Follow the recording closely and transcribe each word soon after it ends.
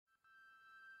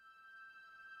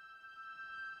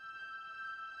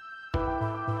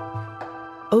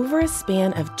Over a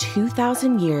span of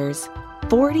 2,000 years,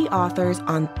 40 authors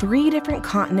on 3 different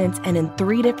continents and in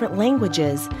 3 different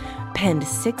languages penned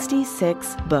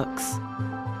 66 books,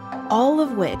 all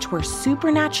of which were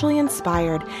supernaturally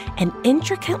inspired and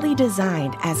intricately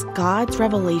designed as God's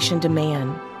revelation to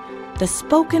man. The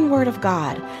spoken word of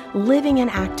God, living and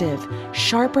active,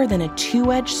 sharper than a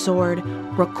 2-edged sword,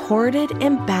 recorded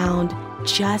and bound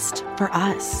just for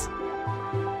us.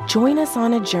 Join us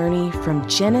on a journey from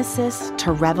Genesis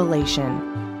to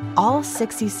Revelation, all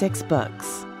 66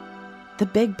 books. The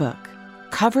Big Book,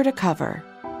 cover to cover.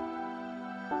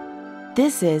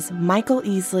 This is Michael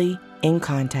Easley in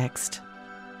Context.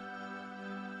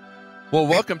 Well,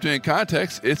 welcome to In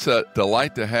Context. It's a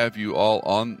delight to have you all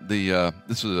on the,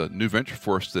 this is a new venture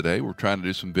for us today. We're trying to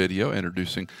do some video,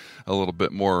 introducing a little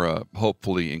bit more,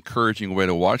 hopefully encouraging way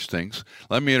to watch things.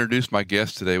 Let me introduce my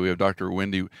guest today. We have Dr.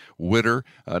 Wendy Widder.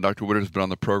 Dr. Widder has been on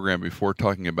the program before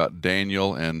talking about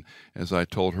Daniel, and as I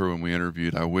told her when we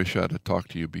interviewed, I wish I'd have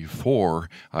talked to you before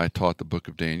I taught the book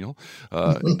of Daniel.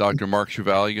 Dr. Mark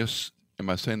Chavalas, am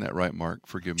I saying that right, Mark?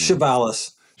 Forgive me.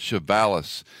 Chavalas.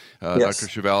 Yes. Dr.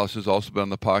 Chavalas has also been on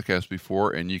the podcast before,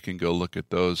 and you can go look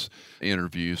at those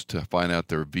interviews to find out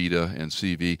their Vita and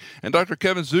CV. And Dr.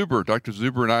 Kevin Zuber. Dr.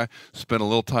 Zuber and I spent a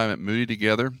little time at Moody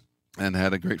together and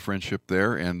had a great friendship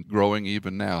there and growing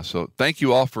even now. So thank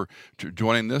you all for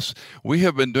joining this. We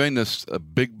have been doing this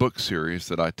big book series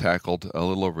that I tackled a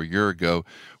little over a year ago,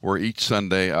 where each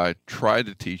Sunday I try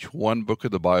to teach one book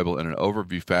of the Bible in an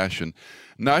overview fashion.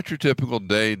 Not your typical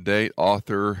day, date,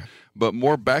 author, but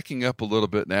more backing up a little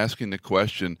bit and asking the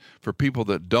question for people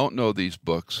that don't know these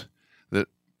books, that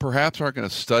perhaps aren't going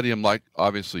to study them like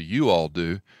obviously you all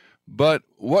do, but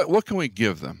what can we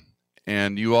give them?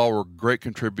 And you all were great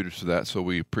contributors to that, so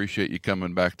we appreciate you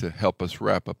coming back to help us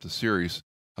wrap up the series.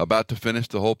 About to finish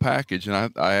the whole package,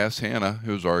 and I asked Hannah,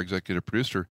 who's our executive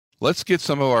producer, let's get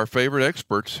some of our favorite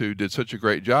experts who did such a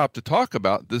great job to talk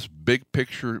about this big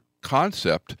picture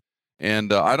concept.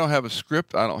 And I don't have a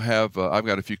script. I've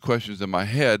got a few questions in my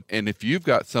head. And if you've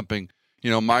got something,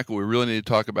 Michael, we really need to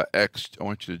talk about X, I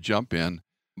want you to jump in.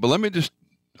 But let me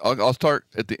I'll start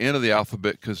at the end of the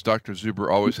alphabet, because Dr.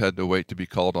 Zuber always had to wait to be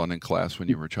called on in class when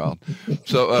you were a child.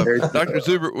 So, Dr.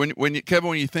 Zuber, Kevin,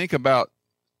 when you think about,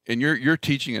 and you're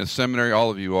teaching in a seminary,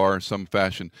 all of you are in some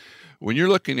fashion, when you're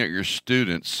looking at your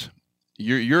students,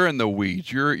 you're in the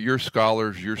weeds. You're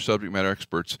scholars, you're subject matter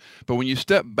experts. But when you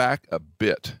step back a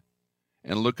bit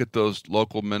and look at those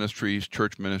local ministries,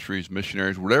 church ministries,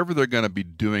 missionaries, whatever they're going to be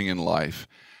doing in life,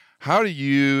 how do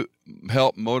you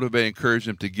help motivate, encourage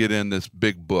them to get in this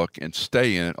big book and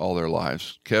stay in it all their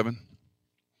lives? Kevin?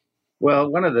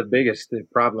 Well, one of the biggest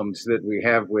problems that we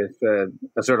have with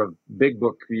a sort of big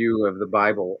book view of the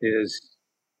Bible is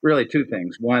really two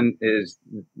things. One is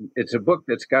it's a book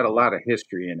that's got a lot of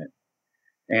history in it.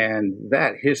 And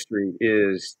that history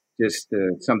is just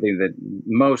something that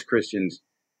most Christians,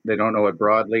 they don't know it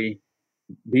broadly.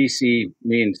 BC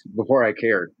means before I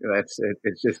cared.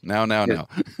 It's just now.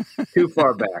 Too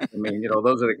far back. I mean,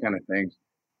 those are the kind of things.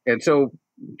 And so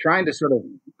trying to sort of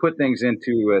put things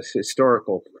into a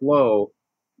historical flow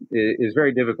is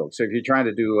very difficult. So if you're trying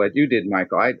to do what you did,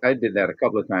 Michael, I did that a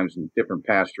couple of times in different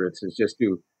pastorates, is just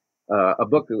do a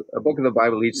book of the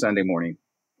Bible each Sunday morning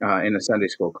in a Sunday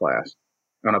school class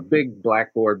on a big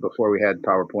blackboard before we had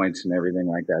PowerPoints and everything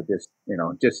like that.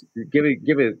 Just give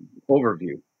it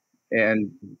overview.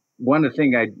 And one of the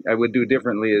things I would do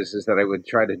differently is that I would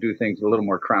try to do things a little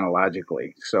more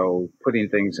chronologically. So putting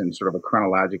things in sort of a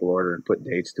chronological order and put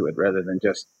dates to it rather than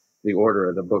just the order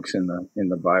of the books in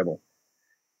the Bible.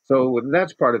 So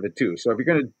that's part of it too. So if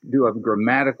you're going to do a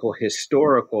grammatical,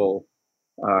 historical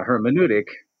hermeneutic,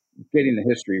 getting the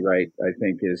history right, I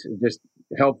think, is just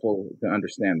helpful to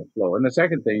understand the flow. And the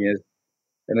second thing is,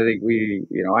 and I think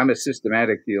I'm a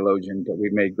systematic theologian, but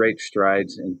we've made great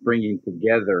strides in bringing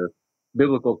together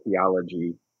biblical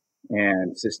theology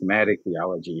and systematic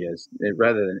theology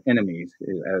rather than enemies,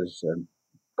 as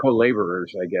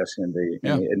co-laborers, I guess, in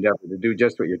the endeavor to do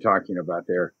just what you're talking about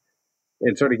there,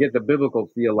 and sort of get the biblical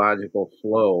theological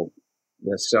flow,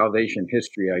 the salvation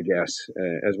history, I guess,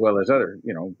 as well as other,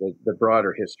 the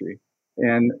broader history.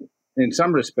 And in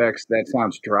some respects, that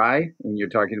sounds dry, and you're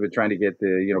talking about trying to get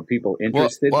the people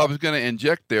interested. Well, I was going to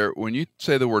inject there. When you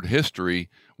say the word history,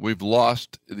 we've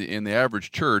lost in the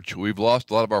average church. We've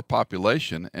lost a lot of our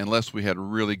population unless we had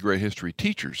really great history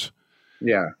teachers.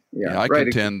 Yeah. I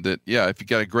contend that if you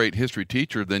got a great history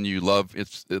teacher, then you love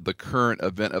it's the current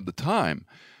event of the time.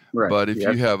 Right. But if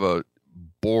you have a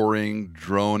boring,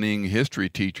 droning history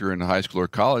teacher in high school or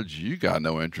college, you got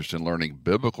no interest in learning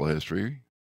biblical history.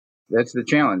 That's the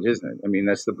challenge, isn't it? I mean,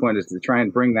 that's the point, is to try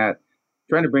and bring that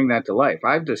trying to bring that to life.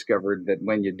 I've discovered that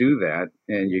when you do that,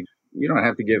 and you don't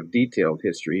have to give detailed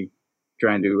history,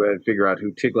 trying to figure out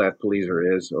who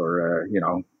Tiglath-Pileser is, or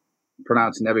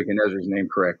pronounce Nebuchadnezzar's name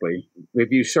correctly. If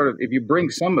you bring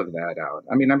some of that out,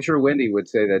 I mean, I'm sure Wendy would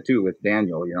say that too with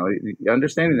Daniel.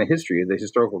 Understanding the history, the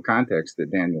historical context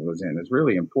that Daniel was in is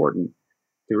really important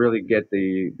to really get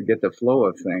the flow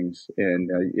of things. And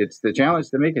it's the challenge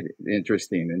to make it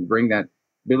interesting and bring that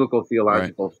biblical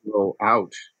theological flow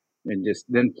out, and just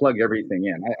then plug everything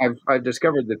in. I've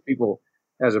discovered that people,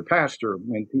 as a pastor,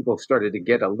 when people started to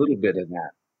get a little bit of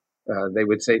that, they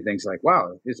would say things like,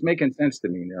 "Wow, it's making sense to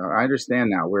me. I understand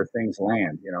now where things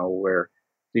land." Where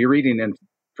you're reading in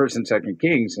First and Second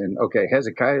Kings, and okay,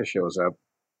 Hezekiah shows up,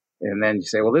 and then you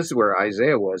say, "Well, this is where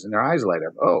Isaiah was," and their eyes light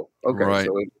up. Oh, okay, right.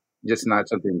 So it's just not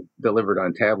something delivered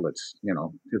on tablets,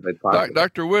 to the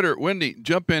Dr. Widder, Wendy,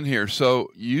 jump in here. So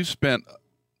you spent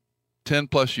 10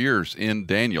 plus years in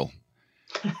Daniel,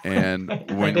 and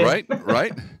right,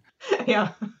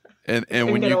 yeah.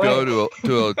 And when you go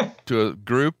to a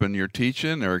group and you're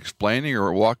teaching or explaining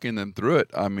or walking them through it,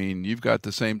 I mean, you've got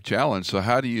the same challenge. So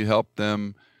how do you help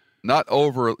them not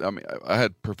over? I mean, I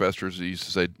had professors that used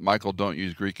to say, "Michael, don't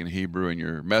use Greek and Hebrew in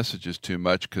your messages too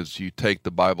much because you take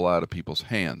the Bible out of people's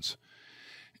hands."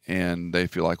 And they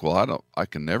feel like, "Well, I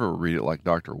can never read it like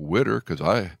Dr. Widder because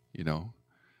how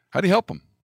do you help them?"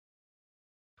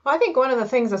 Well, I think one of the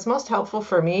things that's most helpful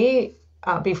for me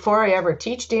before I ever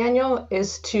teach Daniel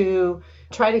is to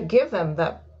try to give them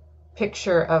that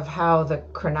picture of how the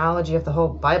chronology of the whole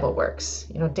Bible works.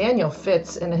 Daniel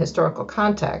fits in a historical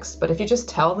context, but if you just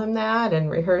tell them that and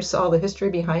rehearse all the history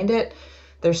behind it,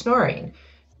 they're snoring.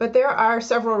 But there are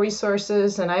several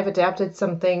resources, and I've adapted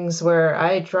some things where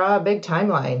I draw a big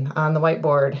timeline on the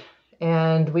whiteboard,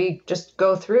 and we just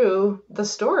go through the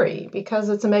story because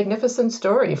it's a magnificent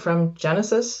story from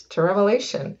Genesis to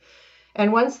Revelation.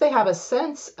 And once they have a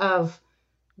sense of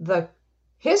the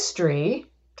history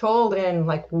told in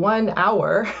like 1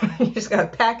 hour, you just got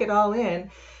to pack it all in,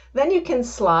 then you can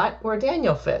slot where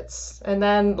Daniel fits. And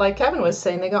then, like Kevin was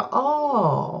saying, they go,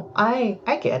 "Oh, I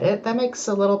get it. That makes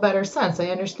a little better sense. I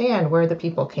understand where the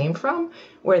people came from,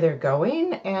 where they're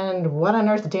going, and what on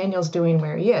earth Daniel's doing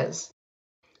where he is."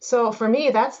 So for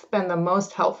me, that's been the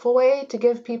most helpful way to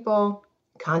give people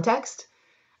context.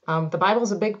 The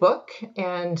Bible's a big book,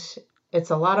 and it's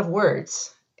a lot of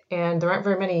words, and there aren't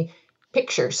very many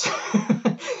pictures.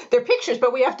 They're pictures,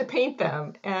 but we have to paint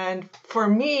them. And for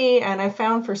me, and I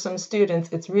found for some students,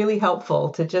 it's really helpful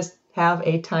to just have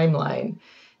a timeline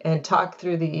and talk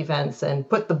through the events and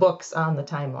put the books on the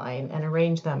timeline and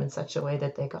arrange them in such a way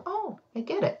that they go, "Oh, I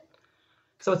get it."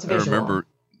 So it's visual. I remember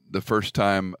the first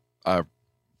time, I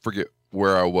forget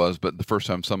where I was, but the first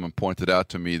time someone pointed out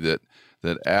to me that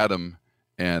Adam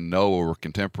and Noah were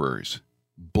contemporaries.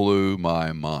 Blew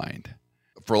my mind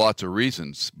for lots of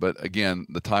reasons, but again,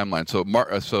 the timeline.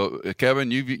 So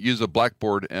Kevin, you use a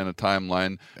blackboard and a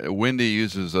timeline. Wendy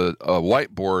uses a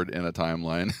whiteboard and a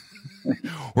timeline.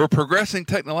 We're progressing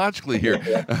technologically here.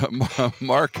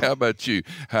 Mark, how about you?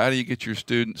 How do you get your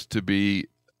students to be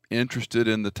interested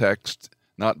in the text,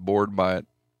 not bored by it?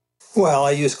 Well,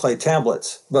 I use clay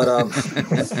tablets, but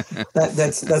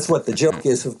that's what the joke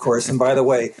is, of course. And by the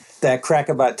way, that crack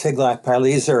about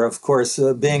Tiglath-Pileser, of course,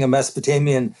 being a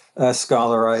Mesopotamian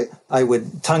scholar, I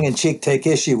would tongue-in-cheek take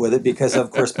issue with it because,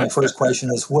 of course, my first question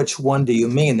is, which one do you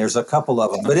mean? There's a couple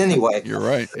of them. But anyway. You're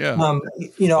right, yeah.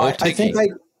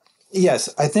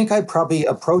 I think I'd probably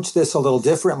approach this a little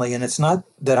differently, and it's not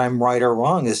that I'm right or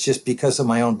wrong. It's just because of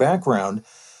my own background,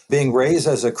 being raised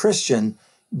as a Christian,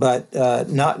 but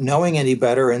not knowing any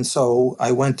better. And so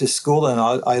I went to school, and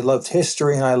I loved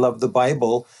history and I loved the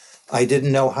Bible. I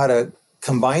didn't know how to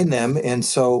combine them. And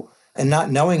not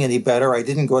knowing any better, I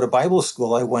didn't go to Bible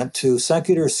school. I went to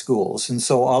secular schools. And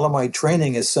so all of my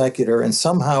training is secular. And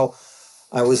somehow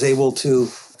I was able to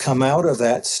come out of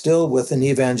that still with an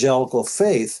evangelical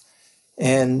faith.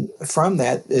 And from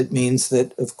that, it means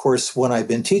that, of course, when I've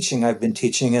been teaching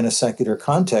in a secular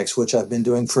context, which I've been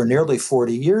doing for nearly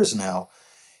 40 years now.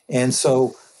 And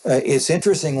so it's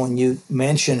interesting when you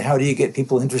mention how do you get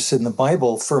people interested in the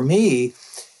Bible. For me,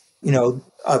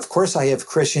 of course, I have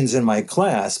Christians in my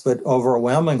class, but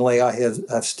overwhelmingly, I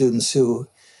have students who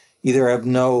either have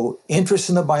no interest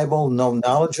in the Bible, no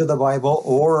knowledge of the Bible,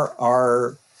 or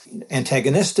are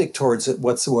antagonistic towards it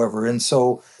whatsoever. And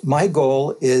so my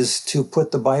goal is to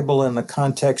put the Bible in the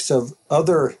context of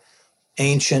other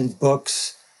ancient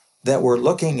books that we're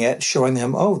looking at, showing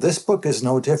them, oh, this book is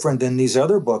no different than these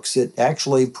other books. It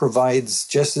actually provides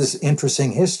just as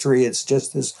interesting history. It's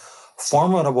just as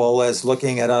formidable as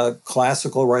looking at a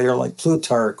classical writer like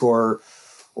Plutarch or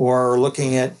or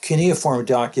looking at cuneiform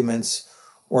documents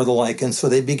or the like. And so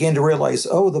they begin to realize,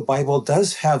 oh, the Bible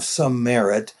does have some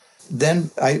merit.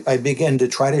 Then I begin to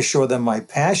try to show them my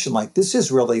passion, like, this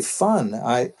is really fun.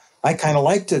 I kind of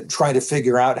like to try to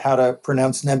figure out how to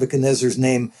pronounce Nebuchadnezzar's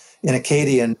name in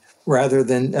Akkadian rather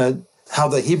than how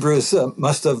the Hebrews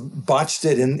must have botched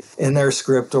it in their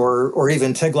script, or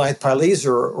even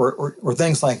Tiglath-Pileser or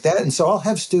things like that. And so I'll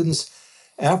have students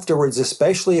afterwards,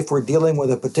 especially if we're dealing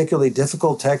with a particularly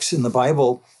difficult text in the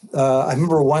Bible. I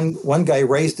remember one guy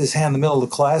raised his hand in the middle of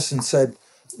the class and said,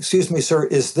 "Excuse me, sir,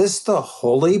 is this the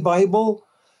Holy Bible?"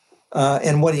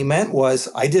 And what he meant was,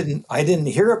 I didn't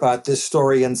hear about this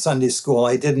story in Sunday school.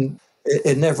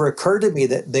 It never occurred to me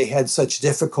that they had such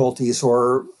difficulties.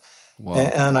 Wow.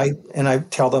 And I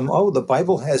tell them, oh, the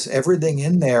Bible has everything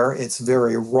in there. It's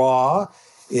very raw.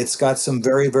 It's got some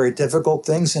very, very difficult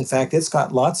things. In fact, it's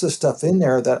got lots of stuff in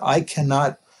there that I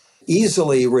cannot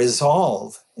easily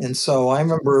resolve. And so I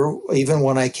remember even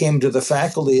when I came to the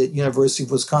faculty at University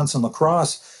of Wisconsin-La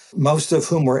Crosse, most of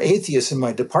whom were atheists in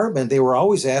my department, they were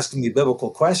always asking me biblical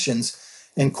questions.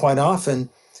 And quite often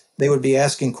they would be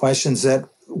asking questions that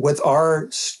with our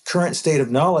current state of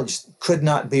knowledge could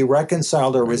not be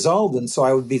reconciled or resolved. And so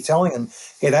I would be telling them,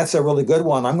 hey, that's a really good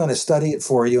one. I'm going to study it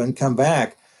for you and come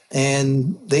back.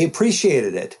 And they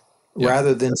appreciated it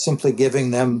rather than simply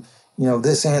giving them,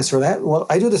 this answer or that. Well,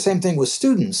 I do the same thing with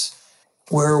students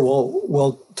where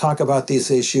we'll talk about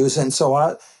these issues. And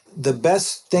so the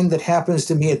best thing that happens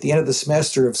to me at the end of the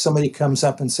semester, if somebody comes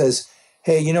up and says,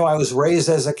 hey, I was raised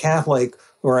as a Catholic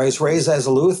or I was raised as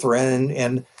a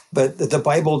Lutheran but the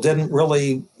Bible didn't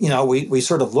really, we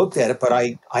sort of looked at it, but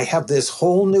I have this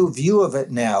whole new view of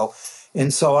it now.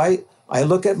 And so I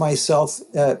look at myself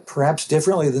perhaps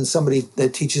differently than somebody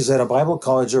that teaches at a Bible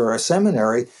college or a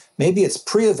seminary. Maybe it's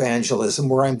pre-evangelism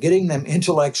where I'm getting them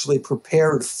intellectually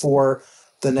prepared for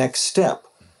the next step.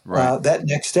 Right. That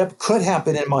next step could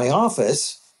happen in my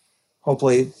office,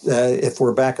 hopefully if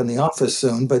we're back in the office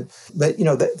soon. But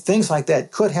things like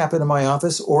that could happen in my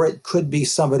office, or it could be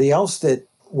somebody else that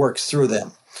works through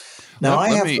them. Now,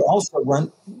 I have to also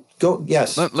run. Go.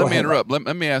 Yes. Let me interrupt.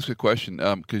 Let me ask a question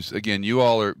because, again, you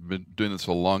all have been doing this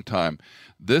a long time.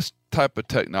 This type of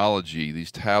technology,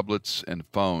 these tablets and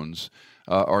phones,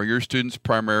 are your students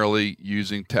primarily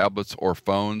using tablets or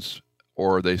phones,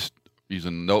 or are they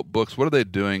using notebooks? What are they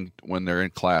doing when they're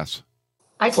in class?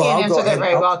 I can't answer that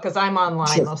very well because I'm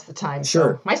online most of the time.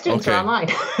 Sure. So my students are online.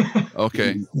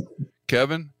 Okay.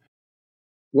 Kevin?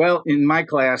 Well, in my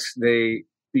class,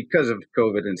 because of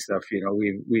COVID and stuff,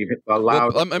 we've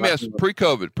allowed. Let me ask,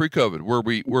 pre-COVID,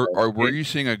 were you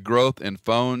seeing a growth in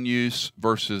phone use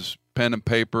versus pen and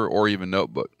paper or even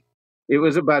notebook? It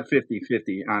was about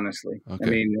 50-50, honestly. Okay. I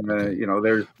mean,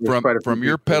 there's quite a from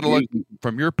your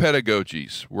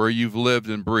pedagogies where you've lived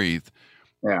and breathed.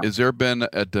 Yeah. Has there been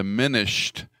a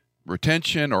diminished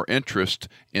retention or interest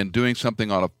in doing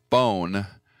something on a phone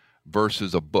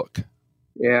versus a book?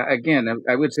 Yeah, again,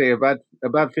 I would say about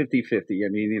 50-50. I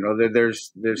mean,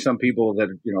 there's some people that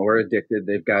are addicted.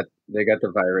 They got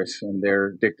the virus and they're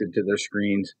addicted to their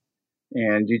screens,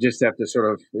 and you just have to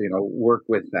sort of work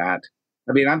with that.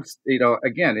 I mean,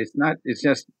 again, it's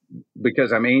just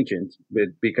because I'm ancient, but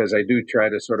because I do try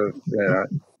to sort of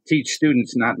teach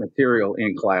students, not material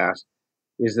in class,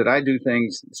 is that I do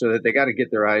things so that they got to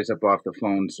get their eyes up off the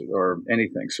phones or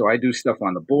anything. So I do stuff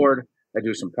on the board. I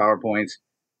do some PowerPoints.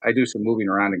 I do some moving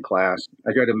around in class.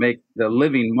 I try to make the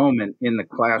living moment in the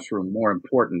classroom more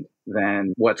important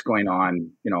than what's going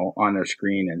on, on their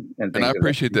screen and things. And I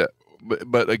appreciate that.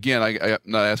 But again, I'm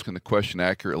not asking the question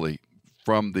accurately.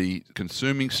 From the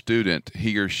consuming student,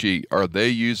 he or she, are they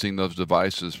using those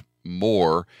devices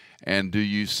more? And do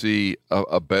you see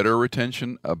a better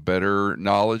retention, a better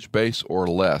knowledge base, or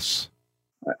less?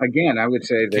 Again, I would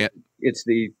say that it's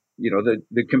the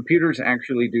computers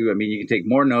actually do. I mean, you can take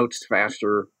more notes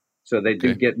faster, so they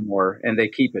do get more, and they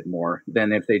keep it more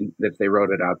than if they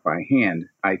wrote it out by hand,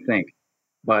 I think.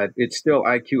 But it's still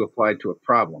IQ applied to a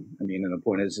problem. I mean, and the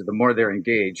point is, the more they're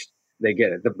engaged, they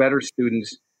get it. The better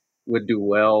students would do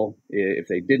well if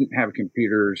they didn't have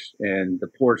computers, and the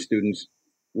poor students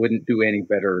wouldn't do any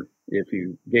better if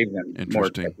you gave them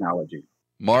more technology.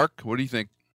 Mark, what do you think?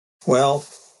 Well,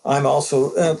 I'm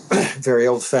also very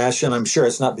old-fashioned. I'm sure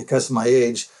it's not because of my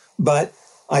age, but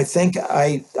I think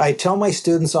I tell my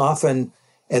students often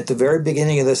at the very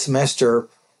beginning of the semester,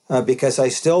 because I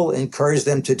still encourage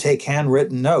them to take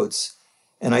handwritten notes.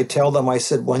 And I tell them, I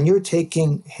said, when you're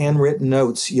taking handwritten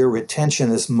notes, your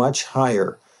retention is much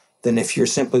higher than if you're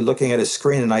simply looking at a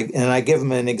screen. And I give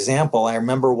them an example. I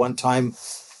remember one time,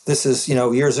 this is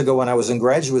years ago when I was in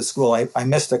graduate school, I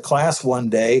missed a class one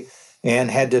day,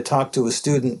 and had to talk to a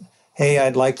student, hey,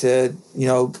 I'd like to,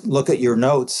 look at your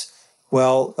notes.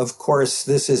 Well, of course,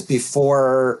 this is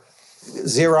before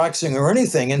Xeroxing or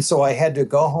anything. And so I had to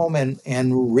go home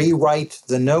and rewrite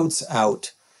the notes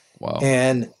out. Wow.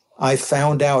 And I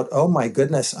found out, oh my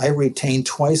goodness, I retained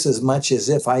twice as much as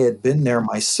if I had been there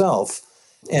myself.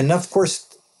 And of course,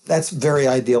 that's very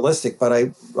idealistic, but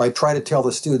I try to tell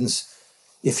the students,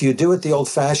 if you do it the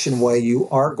old-fashioned way, you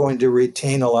are going to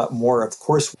retain a lot more. Of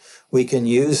course, we can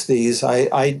use these.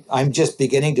 I'm just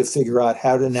beginning to figure out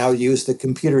how to now use the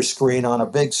computer screen on a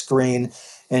big screen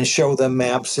and show them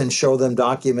maps and show them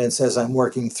documents as I'm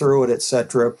working through it,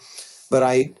 etc. But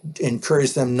I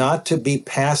encourage them not to be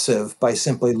passive by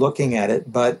simply looking at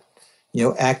it, but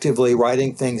actively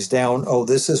writing things down. Oh,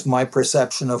 this is my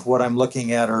perception of what I'm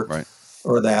looking at,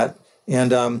 or that.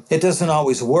 And it doesn't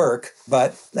always work,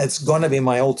 but that's going to be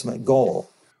my ultimate goal.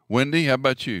 Wendy, how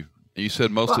about you? You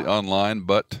said mostly online,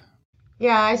 but...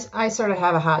 Yeah, I sort of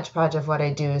have a hodgepodge of what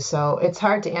I do, so it's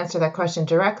hard to answer that question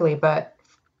directly, but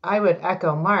I would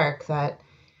echo Mark that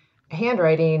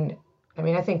handwriting,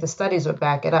 I think the studies would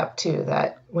back it up too,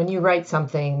 that when you write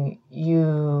something,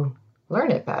 you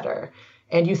learn it better,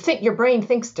 and your brain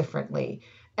thinks differently.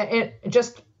 And it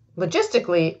just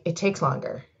logistically, it takes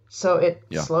longer. So it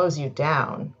slows you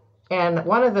down. And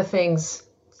one of the things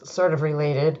sort of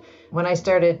related, when I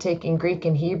started taking Greek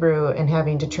and Hebrew and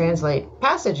having to translate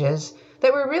passages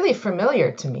that were really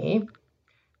familiar to me,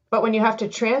 but when you have to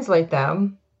translate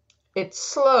them, it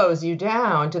slows you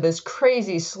down to this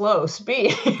crazy slow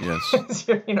speed. Yes.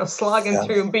 You're, slogging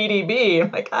through BDB.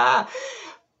 I'm like,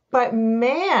 But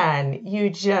man, you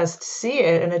just see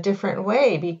it in a different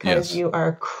way because you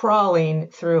are crawling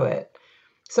through it.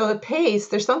 So the pace,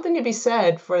 there's something to be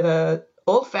said for the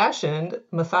old-fashioned,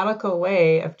 methodical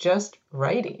way of just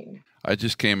writing. I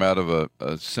just came out of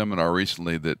a seminar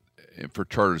recently that for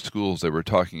charter schools, they were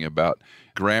talking about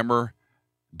grammar,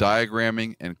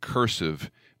 diagramming, and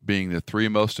cursive being the three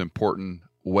most important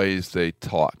ways they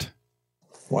taught.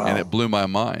 Wow. And it blew my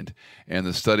mind. And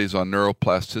the studies on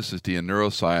neuroplasticity and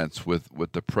neuroscience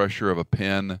with the pressure of a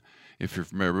pen, if you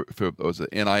remember, if it was an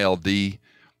NILD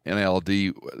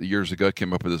years ago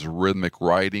came up with this rhythmic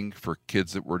writing for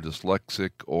kids that were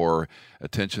dyslexic or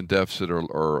attention deficit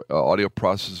or audio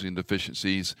processing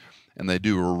deficiencies. And they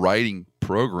do a writing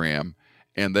program,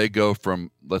 and they go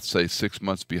from, let's say, 6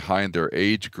 months behind their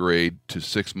age grade to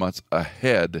 6 months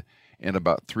ahead in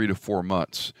about 3 to 4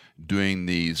 months doing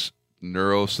these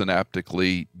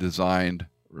neurosynaptically designed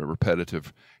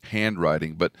repetitive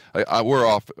handwriting. But we're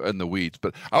off in the weeds.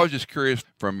 But I was just curious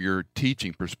from your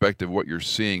teaching perspective what you're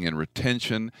seeing in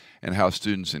retention and how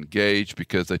students engage,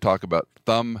 because they talk about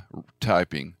thumb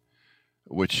typing,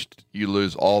 which you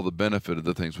lose all the benefit of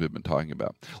the things we've been talking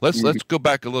about. Let's go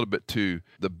back a little bit to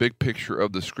the big picture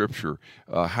of the Scripture.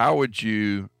 How would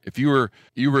you, if you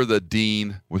were the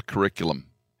dean with curriculum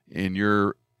in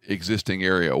your existing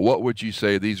area, what would you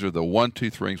say these are the 1,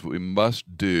 2 things we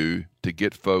must do to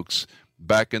get folks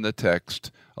back in the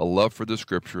text, a love for the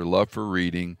Scripture, love for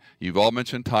reading? You've all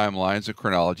mentioned timelines and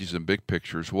chronologies and big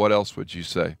pictures. What else would you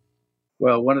say?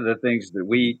 Well, one of the things that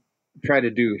we try to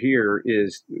do here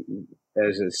is,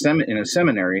 in a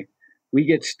seminary, we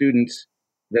get students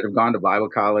that have gone to Bible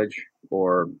college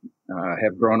or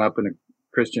have grown up in a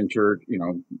Christian church,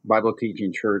 Bible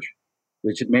teaching church,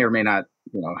 which may or may not,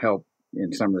 help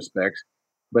in some respects.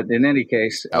 But in any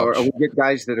case, or we get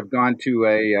guys that have gone to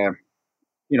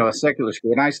a secular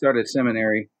school. When I started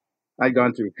seminary, I'd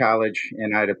gone through college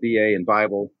and I had a BA in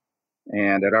Bible,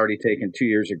 and I'd already taken 2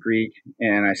 years of Greek.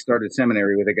 And I started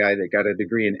seminary with a guy that got a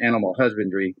degree in animal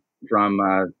husbandry from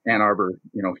Ann Arbor,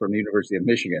 from the University of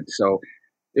Michigan. So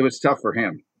it was tough for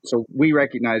him. So we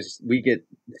recognize we get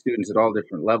students at all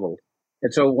different levels.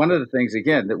 And so one of the things,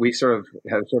 again, that we have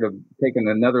taken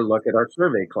another look at our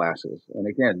survey classes. And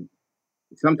again,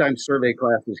 sometimes survey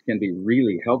classes can be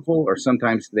really helpful, or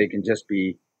sometimes they can just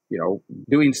be,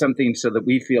 doing something so that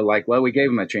we feel like, well, we gave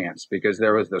them a chance because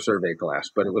there was the survey class,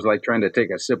 but it was like trying to take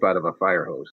a sip out of a fire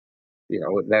hose.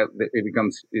 That it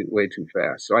becomes way too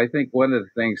fast. So I think one of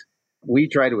the things we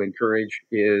try to encourage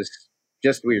is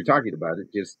just what you're talking about.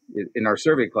 It just in our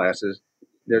survey classes,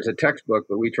 there's a textbook,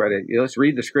 but we try to, let's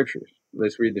read the scriptures.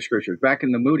 Let's read the scriptures. Back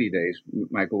in the Moody days,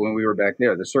 Michael, when we were back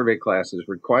there, the survey classes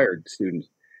required students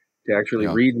to actually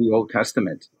read the Old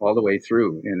Testament all the way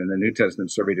through, and in the New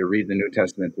Testament survey to read the New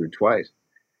Testament through twice.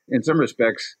 In some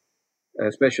respects,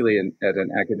 especially at an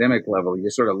academic level,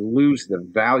 you sort of lose the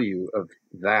value of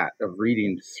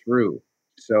reading through.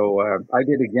 So I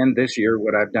did again this year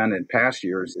what I've done in past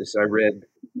years is I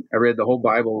read the whole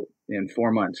Bible in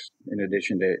 4 months in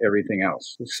addition to everything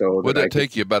else. So would that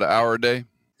take you about an hour a day?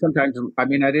 sometimes, I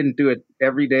mean, I didn't do it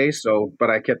every day, but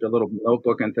I kept a little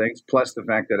notebook and things, plus the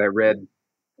fact that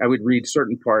I would read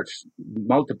certain parts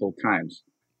multiple times.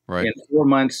 Right. In 4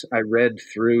 months, I read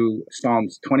through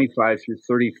Psalms 25 through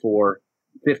 34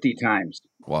 50 times.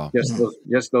 Wow.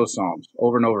 Just those Psalms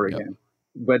over and over again.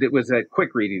 But it was that quick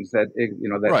readings, that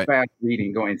fast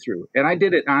reading going through. And I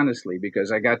did it honestly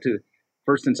because I got to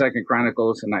 1st and 2nd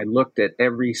Chronicles and I looked at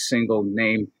every single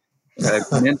name. I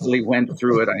mentally went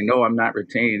through it. I know I'm not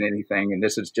retaining anything, and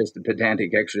this is just a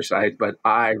pedantic exercise, but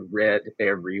I read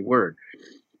every word.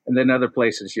 And then other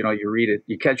places, you read it,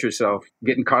 you catch yourself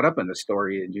getting caught up in the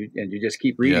story, and you just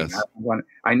keep reading. Yes.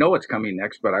 I know what's coming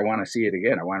next, but I want to see it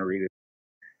again. I want to read it.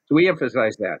 So we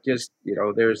emphasize that. Just,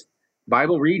 there's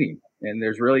Bible reading, and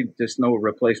there's really just no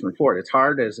replacement for it. It's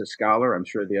hard as a scholar. I'm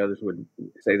sure the others would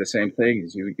say the same thing.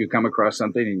 Is you come across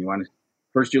something and you want to,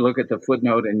 first you look at the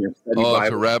footnote in your study Bible. Oh,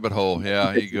 it's a rabbit hole.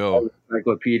 Yeah, here you go.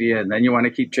 Encyclopedia, and then you want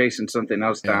to keep chasing something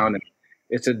else down. And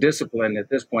it's a discipline at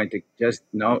this point to just,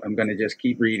 no, I'm going to just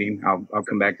keep reading. I'll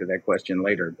come back to that question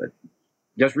later, but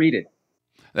just read it.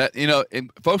 That,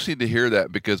 and folks need to hear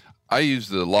that because I use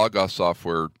the Logos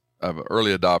software. I'm an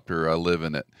early adopter. I live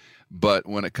in it. But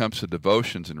when it comes to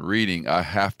devotions and reading, I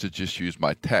have to just use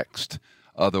my text.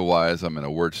 Otherwise, I'm in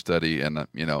a word study and,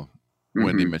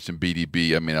 Wendy mentioned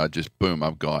BDB. I mean,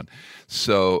 I'm gone.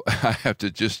 So I have to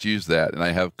just use that. And I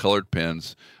have colored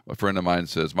pens. A friend of mine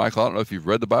says, Michael, I don't know if you've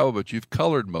read the Bible, but you've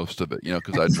colored most of it,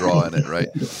 because I draw in it, right?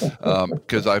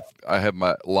 Because I have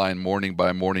my line morning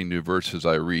by morning, new verses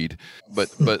I read.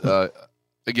 But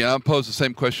again, I'll pose the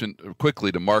same question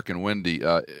quickly to Mark and Wendy.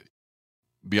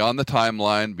 Beyond the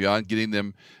timeline, beyond getting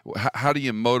them, how do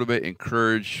you motivate,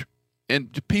 encourage,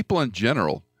 and people in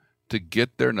general to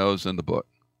get their nose in the book?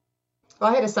 Well,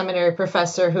 I had a seminary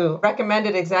professor who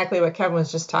recommended exactly what Kevin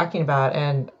was just talking about.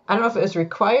 And I don't know if it was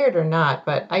required or not,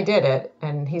 but I did it.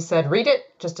 And he said, read it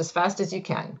just as fast as you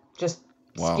can. Just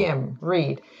skim,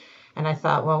 read. And I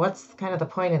thought, well, what's kind of the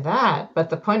point of that? But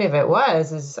the point of it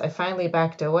is I finally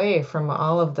backed away from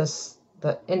all of this,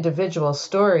 the individual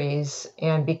stories.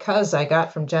 And because I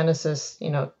got from Genesis,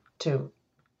 to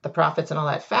the prophets and all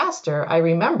that faster, I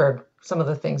remembered some of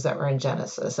the things that were in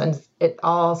Genesis. And it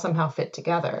all somehow fit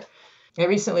together. I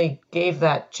recently gave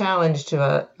that challenge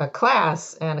to a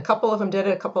class, and a couple of them did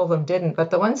it, a couple of them didn't. But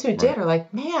the ones who did are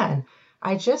like, man,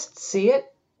 I just see it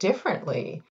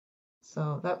differently.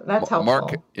 So that's helpful.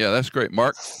 Mark, that's great.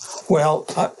 Mark? Well,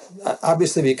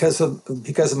 obviously, because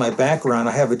of my background,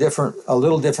 I have a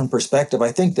little different perspective.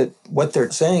 I think that what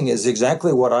they're saying is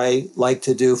exactly what I like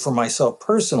to do for myself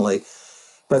personally.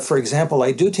 But for example,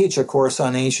 I do teach a course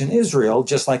on ancient Israel,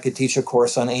 just like I teach a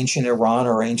course on ancient Iran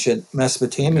or ancient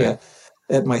Mesopotamia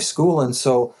at my school. And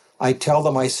so I tell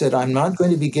them, I said, I'm not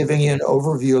going to be giving you an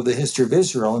overview of the history of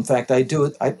Israel. In fact, I do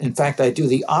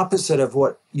the opposite of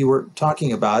what you were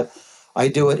talking about. I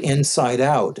do it inside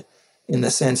out, in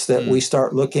the sense that we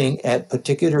start looking at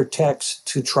particular texts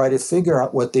to try to figure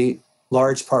out what the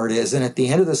large part is. And at the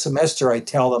end of the semester, I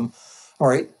tell them, all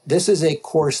right, this is a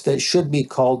course that should be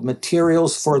called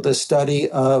Materials for the Study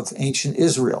of Ancient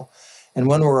Israel. And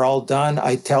when we're all done,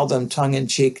 I tell them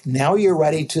tongue-in-cheek, now you're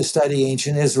ready to study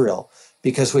ancient Israel,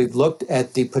 because we've looked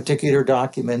at the particular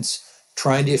documents,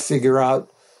 trying to figure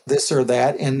out this or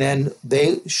that, and then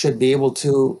they should be able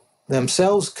to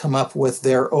themselves come up with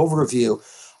their overview.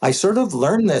 I sort of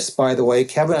learned this, by the way,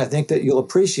 Kevin, I think that you'll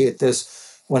appreciate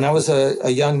this. When I was a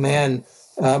young man,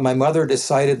 my mother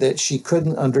decided that she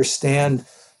couldn't understand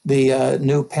the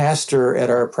new pastor at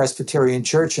our Presbyterian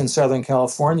church in Southern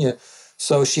California.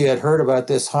 So she had heard about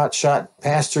this hotshot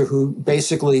pastor who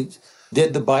basically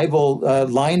did the Bible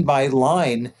line by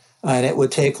line, and it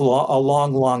would take a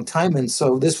long, long time. And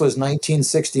so this was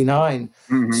 1969.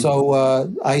 Mm-hmm.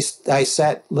 So I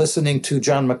sat listening to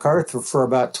John MacArthur for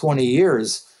about 20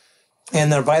 years.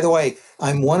 And then, by the way,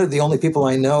 I'm one of the only people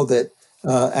I know that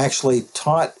actually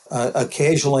taught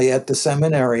occasionally at the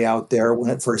seminary out there when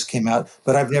it first came out,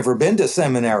 but I've never been to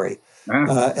seminary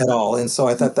at all. And so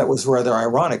I thought that was rather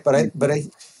ironic. But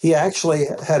he actually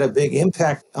had a big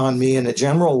impact on me in a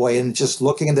general way, and just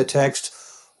looking at the text,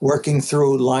 working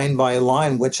through line by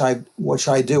line, which I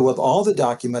do with all the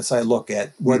documents I look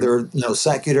at, whether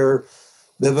secular,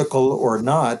 biblical, or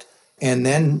not, and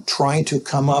then trying to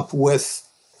come up with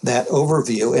that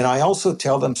overview. And I also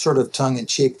tell them, sort of tongue in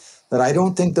cheek, that I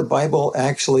don't think the Bible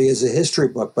actually is a history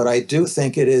book, but I do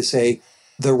think it is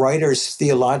the writer's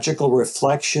theological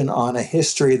reflection on a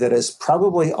history that is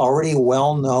probably already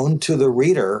well known to the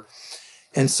reader.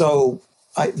 And so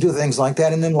I do things like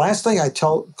that. And then lastly, I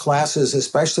tell classes,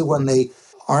 especially when they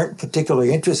aren't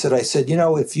particularly interested, I said,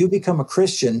 if you become a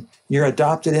Christian, you're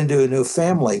adopted into a new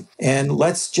family. And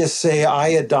let's just say I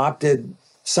adopted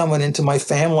someone into my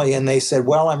family and they said,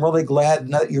 well, I'm really glad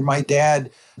that you're my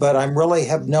dad, but I really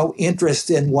have no interest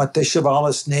in what the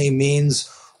Chavalas name means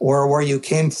or where you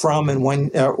came from and when,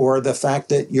 or the fact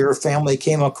that your family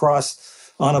came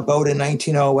across on a boat in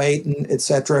 1908 and et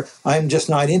cetera. I'm just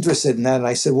not interested in that. And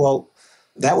I said, well,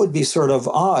 that would be sort of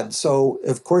odd. So,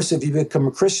 of course, if you become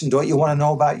a Christian, don't you want to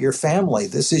know about your family?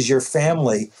 This is your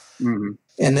family. Mm-hmm.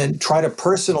 And then try to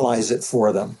personalize it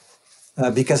for them.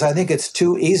 Because I think it's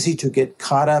too easy to get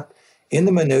caught up in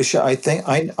the minutia. I think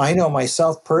I know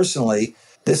myself personally,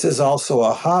 this is also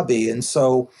a hobby. And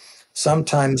so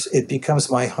sometimes it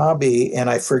becomes my hobby and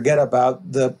I forget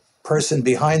about the person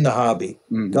behind the hobby,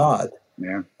 God.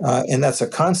 Yeah. And that's a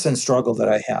constant struggle that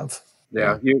I have.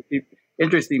 Yeah.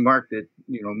 Interesting, Mark, that,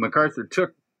 MacArthur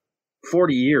took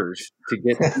 40 years to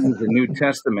get through the New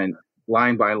Testament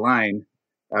line by line.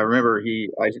 I remember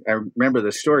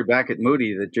the story back at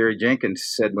Moody that Jerry Jenkins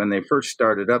said when they first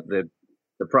started up the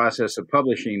process of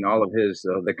publishing all of his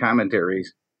the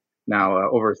commentaries, now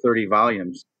over 30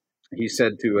 volumes. He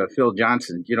said to Phil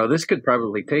Johnson, this could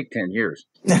probably take 10 years.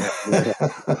 It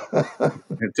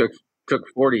took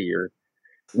 40 years.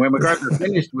 When MacArthur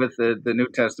finished with the New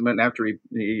Testament, after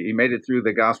he made it through,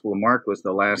 the Gospel of Mark was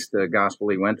the last gospel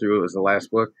he went through. It was the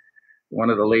last book. One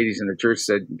of the ladies in the church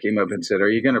came up and said, "Are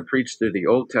you going to preach through the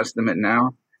Old Testament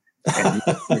now?" And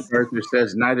MacArthur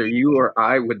says, "Neither you or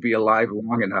I would be alive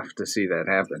long enough to see that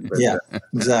happen." But, yeah,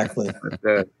 exactly.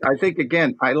 I think,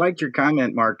 again, I liked your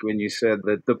comment, Mark, when you said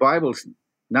that the Bible's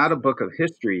not a book of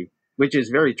history, which is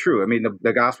very true. I mean,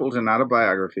 the Gospels are not a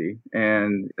biography,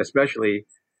 and especially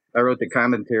I wrote the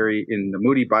commentary in the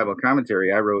Moody Bible commentary.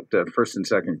 I wrote First and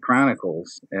Second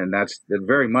Chronicles, and that's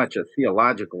very much a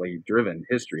theologically driven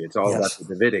history. It's all about the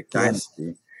Davidic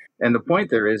dynasty. And the point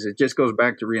there is, it just goes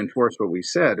back to reinforce what we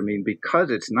said. I mean,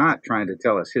 because it's not trying to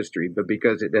tell us history, but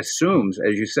because it assumes,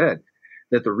 as you said,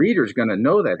 that the reader's going to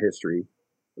know that history.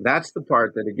 That's the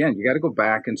part that, again, you got to go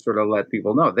back and sort of let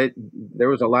people know. There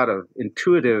was a lot of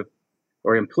intuitive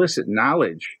or implicit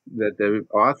knowledge that the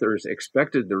authors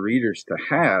expected the readers to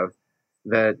have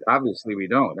that obviously we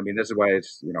don't. I mean, this is why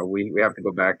it's, we have to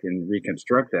go back and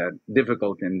reconstruct that.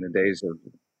 Difficult in the days of,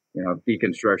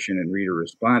 deconstruction and reader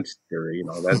response theory.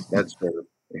 That's where,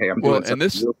 hey, I'm doing and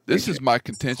this is my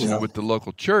contention with the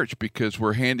local church, because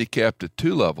we're handicapped at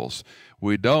two levels.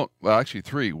 Actually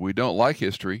three. We don't like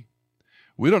history.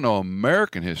 We don't know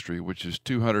American history, which is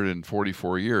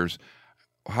 244 years.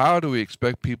 How do we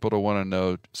expect people to want to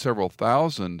know several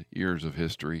thousand years of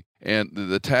history? And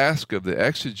the task of the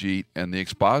exegete and the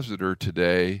expositor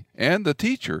today and the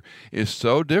teacher is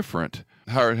so different.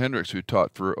 Howard Hendricks, who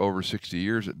taught for over 60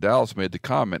 years at Dallas, made the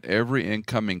comment, every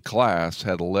incoming class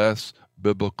had less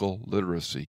biblical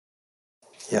literacy.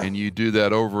 Yeah. And you do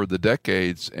that over the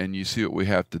decades, and you see what we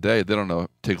have today. They don't know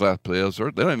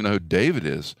Tiglath-Pileser. They don't even know who David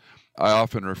is. I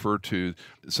often refer to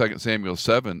 2 Samuel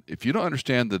 7. If you don't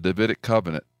understand the Davidic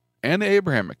covenant and the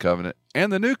Abrahamic covenant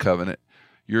and the New Covenant,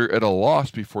 you're at a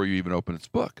loss before you even open its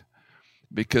book.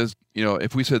 Because,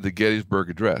 if we said the Gettysburg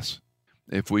Address,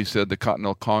 if we said the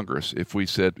Continental Congress, if we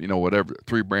said, whatever,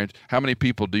 three branches, how many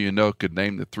people do you know could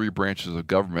name the three branches of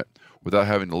government without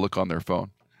having to look on their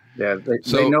phone? Yeah,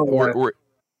 they know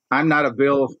I'm not a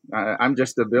bill. I'm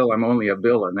just a bill. I'm only a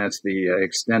bill, and that's the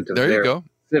extent of there you go.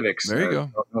 Civics. There you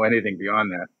go. Don't know anything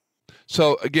beyond that.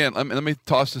 So again, let me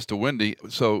toss this to Wendy.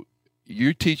 So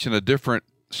you teach in a different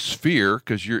sphere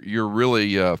because you're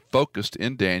really focused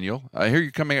in Daniel. I hear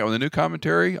you're coming out with a new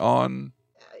commentary on.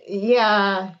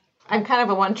 Yeah, I'm kind of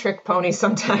a one-trick pony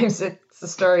sometimes. It's the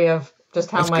story of just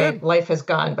how my life has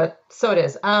gone, but so it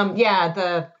is.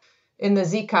 In the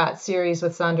Zekat series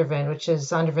with Zondervan, which is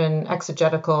Zondervan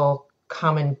exegetical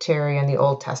commentary on the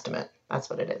Old Testament. That's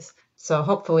what it is. So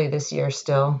hopefully this year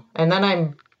still. And then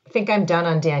I think I'm done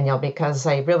on Daniel because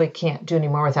I really can't do any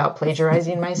more without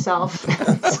plagiarizing myself.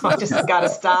 So I just got to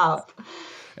stop.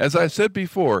 As I said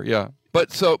before, yeah.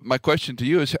 But so my question to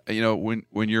you is,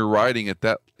 when you're writing at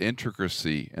that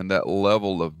intricacy and that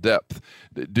level of depth,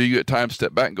 do you at times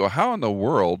step back and go, how in the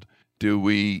world do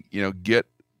we, get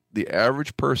the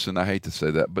average person, I hate to say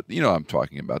that, but I'm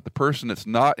talking about the person that's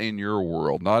not in your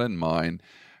world, not in mine.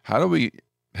 How do we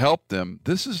help them?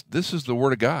 This is the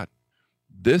Word of God.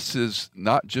 This is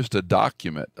not just a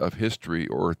document of history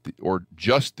or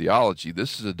just theology.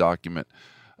 This is a document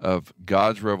of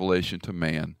God's revelation to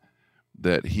man,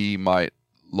 that he might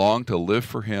long to live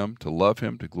for him, to love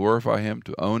him, to glorify him,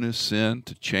 to own his sin,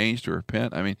 to change, to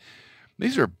repent. I mean,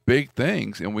 these are big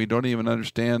things, and we don't even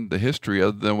understand the history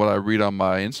other than what I read on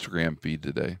my Instagram feed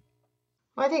today.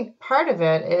 Well, I think part of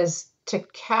it is to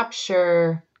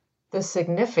capture the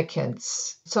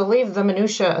significance. So leave the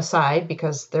minutia aside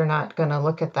because they're not going to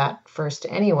look at that first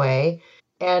anyway.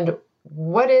 And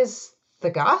what is the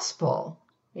gospel?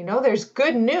 There's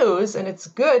good news, and it's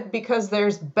good because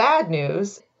there's bad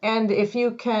news. And if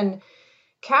you can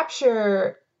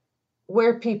capture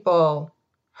where people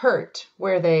hurt,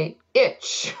 where they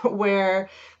itch, where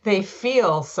they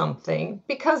feel something,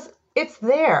 because it's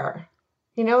there.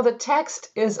 The text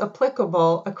is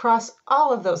applicable across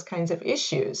all of those kinds of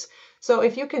issues. So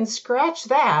if you can scratch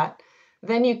that,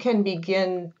 then you can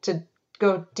begin to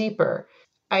go deeper.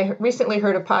 I recently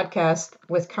heard a podcast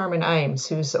with Carmen Imes,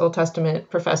 who's an Old Testament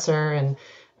professor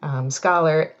and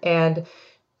scholar, and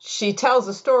she tells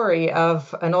a story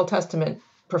of an Old Testament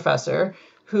professor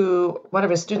who, one of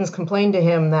his students complained to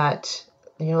him that,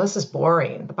 this is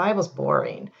boring. The Bible's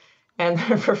boring. And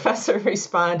the professor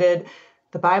responded,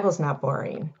 the Bible's not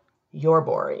boring. You're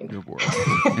boring. You're boring.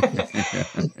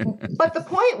 But the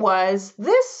point was,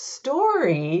 this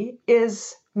story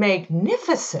is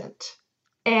magnificent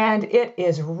and it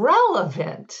is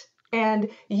relevant and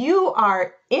you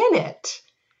are in it.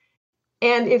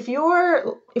 And if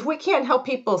we can't help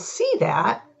people see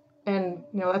that, and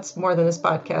that's more than this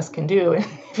podcast can do in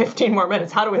 15 more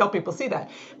minutes. How do we help people see that?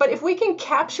 But if we can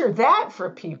capture that for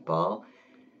people,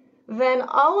 then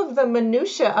all of the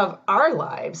minutia of our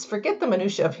lives, forget the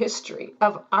minutia of history,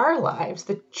 of our lives,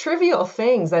 the trivial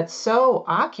things that so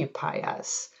occupy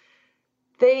us,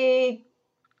 they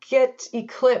get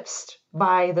eclipsed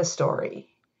by the story.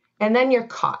 And then you're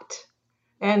caught.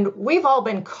 And we've all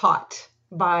been caught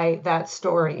by that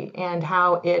story and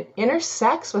how it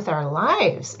intersects with our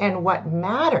lives and what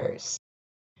matters.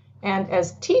 And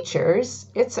as teachers,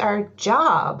 it's our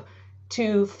job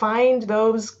to find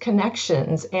those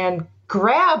connections and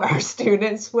grab our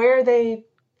students where they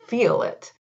feel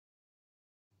it.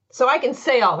 So I can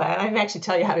say all that. I can actually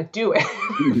tell you how to do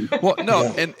it. Well, no,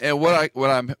 and what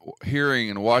I'm hearing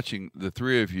and watching the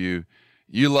three of you,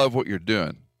 you love what you're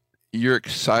doing. You're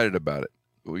excited about it.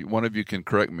 One of you can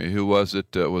correct me. Who was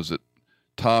it? Was it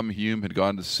Tom Hume had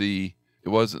gone to see? It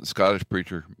wasn't a Scottish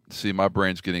preacher. See, my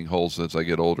brain's getting holes as I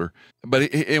get older.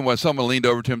 But when someone leaned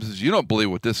over to him and says, "You don't believe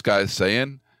what this guy is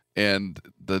saying," and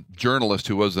the journalist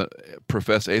who was a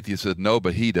professed atheist said, "No,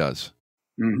 but he does."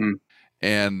 Mm-hmm.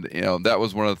 And that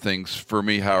was one of the things for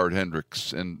me, Howard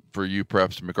Hendricks, and for you,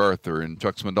 perhaps MacArthur and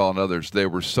Chuck Swindoll and others. They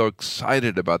were so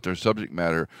excited about their subject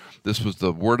matter. This was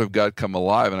the Word of God come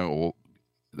alive, and I go, well,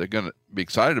 they're going to be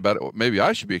excited about it. Maybe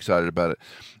I should be excited about it.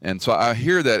 And so I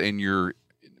hear that in your,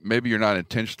 maybe you're not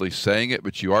intentionally saying it,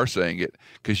 but you are saying it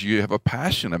because you have a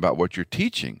passion about what you're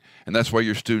teaching. And that's why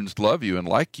your students love you and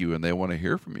like you and they want to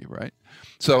hear from you, right?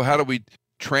 So how do we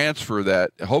transfer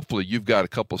that? Hopefully you've got a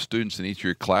couple of students in each of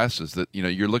your classes that,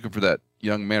 you're looking for that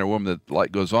young man or woman that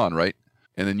light goes on, right?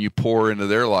 And then you pour into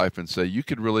their life and say, you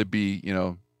could really be,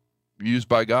 used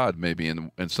by God, maybe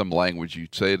in some language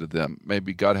you'd say to them.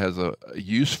 Maybe God has a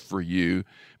use for you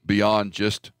beyond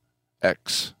just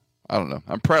X. I don't know.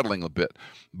 I'm prattling a bit,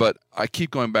 but I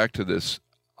keep going back to this.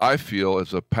 I feel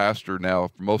as a pastor now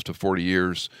for most of 40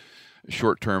 years,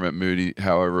 short term at Moody,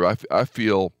 however, I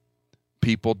feel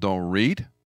people don't read.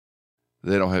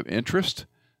 They don't have interest.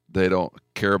 They don't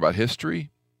care about history.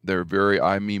 They're very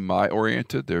I, me, my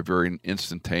oriented. They're very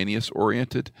instantaneous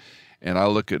oriented. And I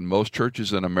look at most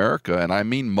churches in America, and I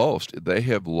mean most, they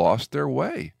have lost their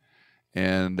way.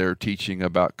 And they're teaching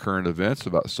about current events,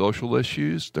 about social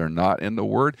issues. They're not in the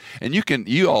Word. And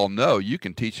you all know, you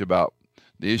can teach about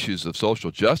the issues of social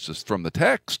justice from the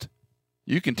text.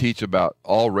 You can teach about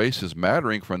all races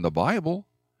mattering from the Bible.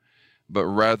 But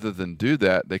rather than do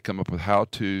that, they come up with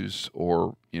how-tos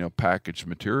or, packaged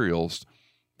materials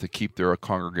to keep their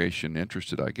congregation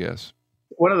interested, I guess.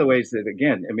 One of the ways that,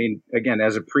 again,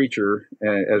 as a preacher,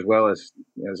 as well as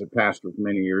a pastor for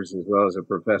many years, as well as a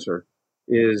professor,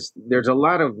 is there's a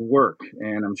lot of work,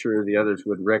 and I'm sure the others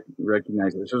would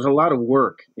recognize this. There's a lot of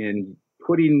work in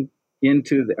putting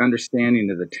into the understanding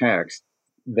of the text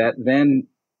that then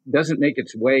doesn't make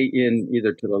its way in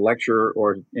either to the lecture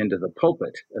or into the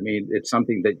pulpit. It's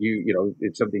something that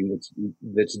it's something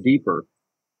that's deeper,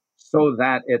 so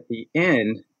that at the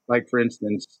end, like for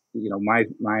instance,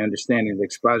 my understanding of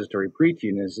expository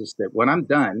preaching is that when I'm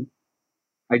done,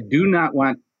 I do not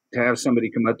want to have somebody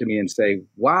come up to me and say,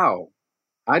 "Wow,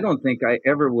 I don't think I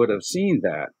ever would have seen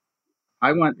that."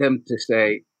 I want them to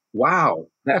say, "Wow,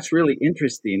 that's really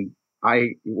interesting.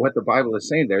 What the Bible is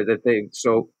saying there."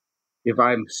 So if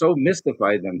I'm so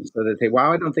mystified them so that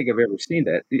 "Wow, I don't think I've ever seen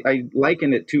that." I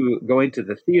liken it to going to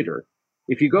the theater.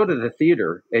 If you go to the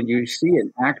theater and you see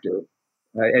an actor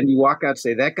and you walk out and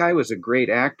say, that guy was a great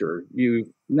actor.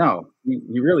 No,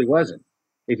 he really wasn't.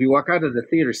 If you walk out of the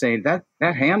theater saying that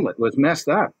Hamlet was messed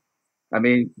up, I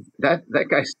mean, that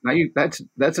guy's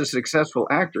that's a successful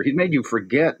actor. He made you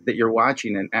forget that you're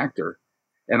watching an actor.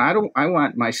 And I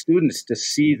want my students to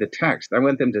see the text. I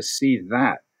want them to see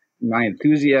that. My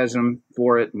enthusiasm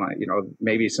for it,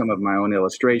 maybe some of my own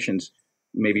illustrations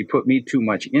maybe put me too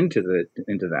much into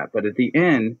that. But at the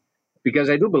end, because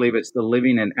I do believe it's the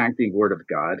living and acting word of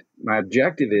God, my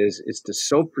objective is to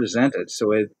so present it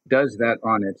so it does that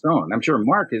on its own. I'm sure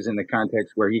Mark is in the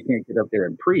context where he can't get up there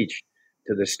and preach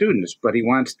to the students, but he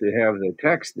wants to have the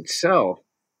text itself,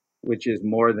 which is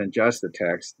more than just the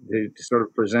text, to sort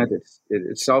of present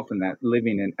itself in that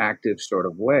living and active sort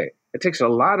of way. It takes a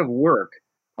lot of work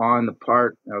on the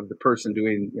part of the person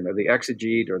doing, the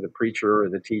exegete or the preacher or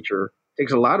the teacher. It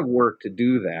takes a lot of work to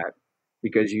do that,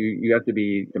 because you have to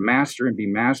be the master and be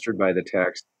mastered by the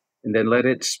text, and then let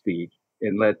it speak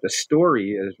and let the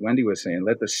story, as Wendy was saying,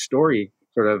 let the story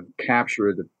sort of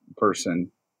capture the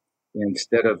person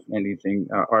instead of anything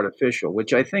artificial,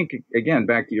 which I think, again,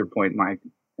 back to your point, Mike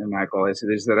and Michael, is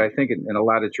that I think in a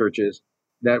lot of churches,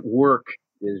 that work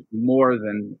is more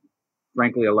than,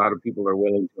 frankly, a lot of people are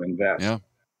willing to invest. Yeah.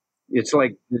 It's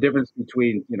like the difference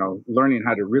between, learning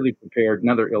how to really prepare,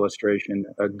 another illustration,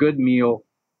 a good meal,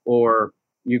 or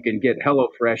you can get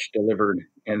HelloFresh delivered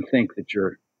and think that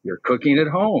you're cooking at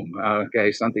home.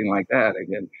 Something like that.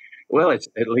 Again, well,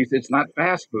 at least it's not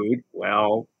fast food.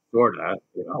 Well, sort of.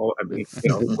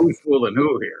 Who's fooling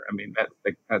who here? I mean,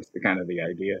 that's the kind of the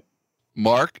idea.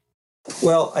 Mark?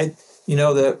 Well,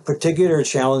 the particular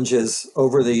challenges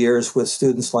over the years with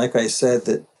students, like I said,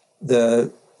 that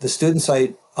the students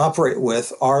I operate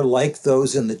with are like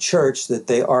those in the church, that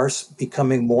they are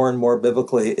becoming more and more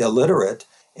biblically illiterate.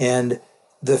 And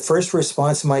the first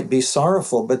response might be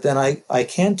sorrowful, but then I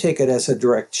can take it as a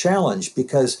direct challenge,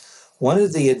 because one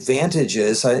of the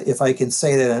advantages, if I can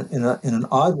say that in an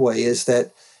odd way, is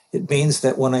that it means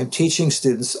that when I'm teaching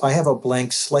students, I have a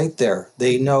blank slate there.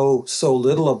 They know so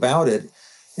little about it.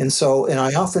 And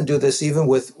I often do this even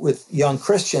with young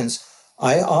Christians.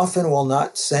 I often will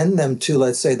not send them to,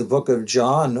 let's say, the book of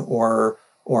John or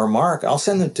Mark. I'll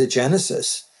send them to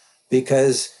Genesis,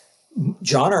 because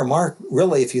John or Mark,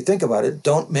 really, if you think about it,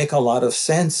 don't make a lot of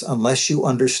sense unless you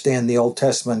understand the Old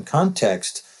Testament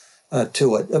context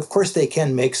to it. Of course, they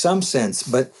can make some sense,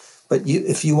 but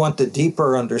if you want the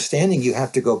deeper understanding, you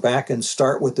have to go back and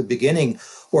start with the beginning.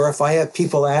 Or if I have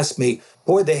people ask me,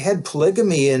 boy, they had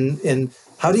polygamy, and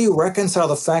how do you reconcile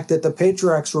the fact that the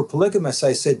patriarchs were polygamous?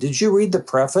 I said, did you read the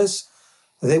preface?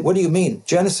 What do you mean?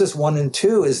 Genesis 1 and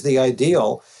 2 is the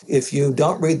ideal. If you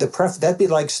don't read the preface, that'd be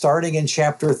like starting in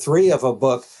chapter 3 of a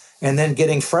book and then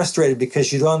getting frustrated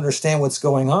because you don't understand what's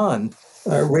going on.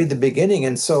 Read the beginning.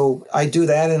 And so I do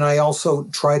that, and I also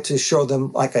try to show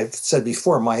them, like I've said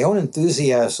before, my own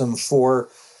enthusiasm for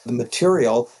the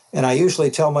material. And I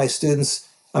usually tell my students,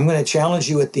 I'm going to challenge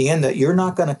you at the end that you're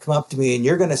not going to come up to me and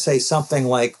you're going to say something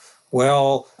like,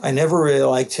 well, I never really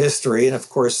liked history. And of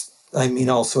course, I mean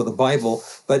also the Bible.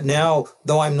 But now,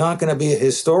 though I'm not going to be a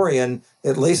historian,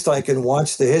 at least I can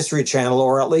watch the History Channel,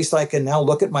 or at least I can now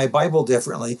look at my Bible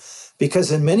differently.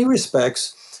 Because in many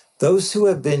respects, those who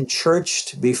have been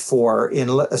churched before,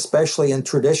 especially in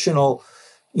traditional,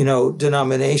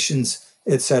 denominations,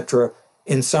 etc.,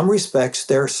 in some respects,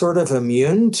 they're sort of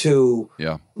immune to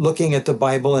looking at the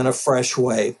Bible in a fresh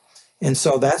way. And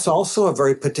so that's also a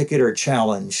very particular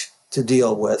challenge to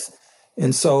deal with.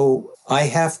 And so I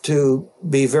have to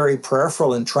be very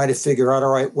prayerful and try to figure out, all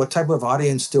right, what type of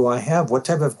audience do I have? What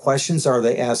type of questions are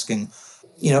they asking?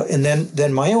 And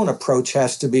then my own approach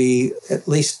has to be at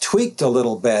least tweaked a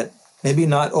little bit, maybe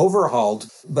not overhauled,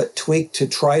 but tweaked to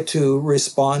try to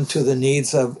respond to the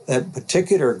needs of a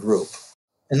particular group.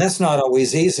 And that's not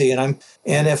always easy. And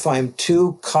if I'm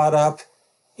too caught up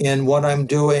in what I'm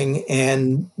doing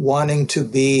and wanting to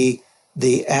be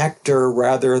the actor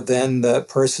rather than the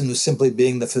person who's simply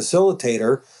being the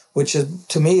facilitator, which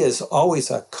to me is always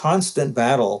a constant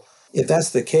battle. If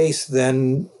that's the case,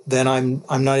 then I'm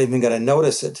not even going to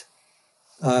notice it.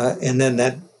 And then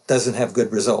that doesn't have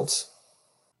good results.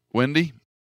 Wendy?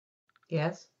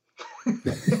 Yes.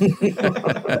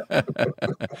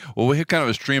 Well, we have kind of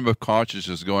a stream of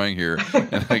consciousness going here,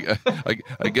 and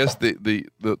I guess the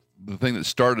thing that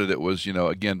started it was,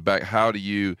 again, back, how do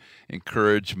you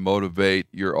encourage, motivate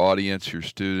your audience, your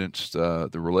students, the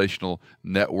relational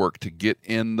network to get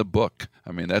in the book?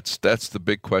 I mean, that's the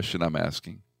big question I'm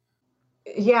asking.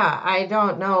 Yeah, I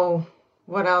don't know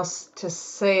what else to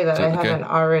say that I Okay. haven't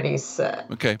already said.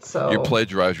 Okay. So You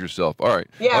plagiarize yourself. All right.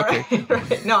 Yeah, okay.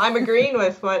 right. No, I'm agreeing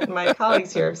with what my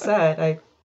colleagues here have said.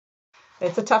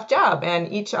 It's a tough job,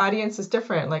 and each audience is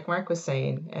different, like Mark was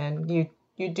saying. And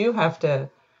you do have to,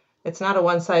 it's not a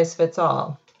one size fits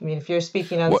all. I mean, if you're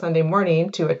speaking on Sunday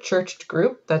morning to a churched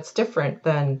group, that's different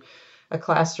than a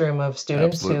classroom of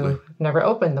students Absolutely. who never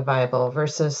opened the Bible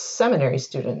versus seminary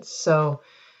students. So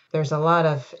there's a lot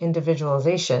of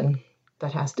individualization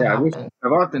that has to happen.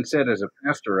 I've often said as a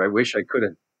pastor, I wish I could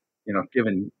have,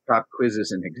 given pop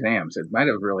quizzes and exams. It might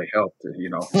have really helped, if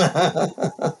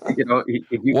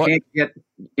you can't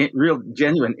get real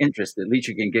genuine interest, at least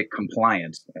you can get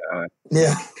compliance.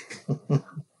 Yeah.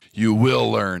 You will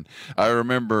learn. I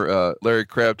remember Larry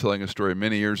Crabb telling a story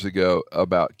many years ago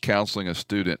about counseling a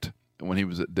student when he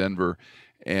was at Denver,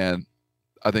 and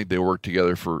I think they worked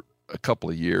together for a couple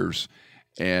of years.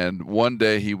 And one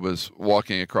day he was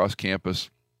walking across campus,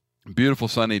 beautiful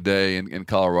sunny day in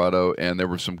Colorado, and there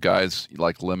were some guys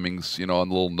like lemmings, on a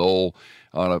little knoll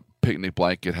on a picnic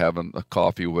blanket having a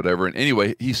coffee or whatever. And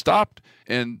anyway, he stopped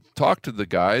and talked to the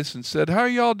guys and said, "How are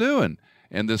y'all doing?"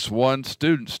 And this one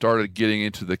student started getting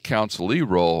into the counselee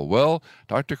role. "Well,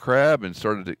 Dr. Crabb," and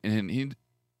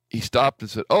he stopped and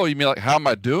said, "Oh, you mean like, how am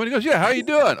I doing?" He goes, "Yeah, how are you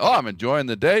doing?" "Oh, I'm enjoying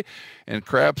the day." And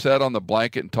Crabb sat on the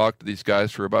blanket and talked to these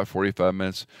guys for about 45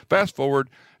 minutes. Fast forward,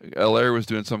 Larry was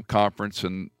doing some conference,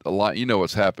 and going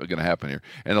to happen here.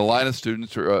 And a line of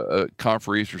students or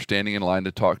conferees are standing in line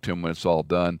to talk to him when it's all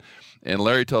done. And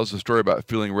Larry tells a story about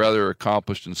feeling rather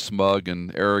accomplished and smug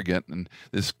and arrogant. And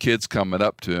this kid's coming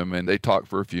up to him, and they talk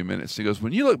for a few minutes. He goes,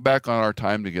 "When you look back on our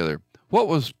time together, what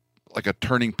was like a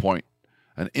turning point,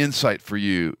 an insight for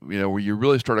you, where you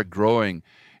really started growing?"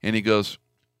 And he goes,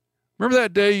 "Remember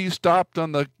that day you stopped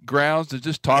on the grounds to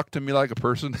just talk to me like a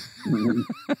person?"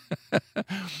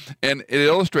 And it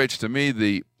illustrates to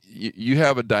me you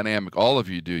have a dynamic. All of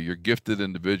you do. You're gifted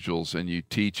individuals, and you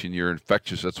teach, and you're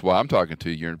infectious. That's why I'm talking to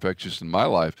you. You're infectious in my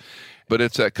life. But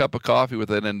it's that cup of coffee with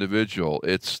that individual.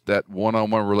 It's that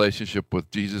one-on-one relationship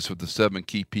with Jesus, with the 7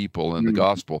 key people in the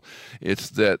gospel. It's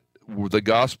that the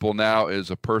gospel now is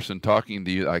a person talking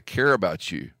to you. I care about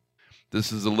you.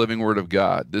 This is the living word of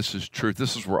God. This is truth.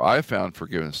 This is where I found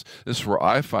forgiveness. This is where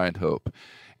I find hope.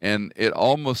 And it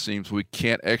almost seems we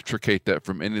can't extricate that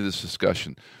from any of this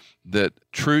discussion, that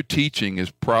true teaching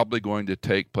is probably going to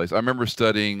take place. I remember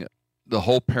studying the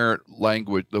whole parent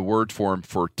language, the word form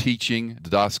for teaching,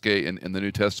 didaske, in the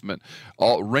New Testament.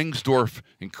 All Ringsdorf,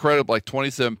 incredible, like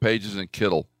 27 pages in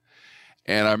Kittel.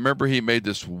 And I remember he made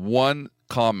this one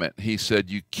comment. He said,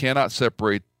 you cannot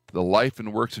separate the life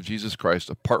and works of Jesus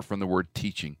Christ apart from the word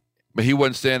teaching. But he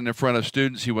wasn't standing in front of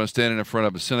students. He wasn't standing in front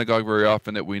of a synagogue very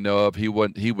often that we know of. He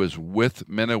was with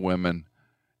men and women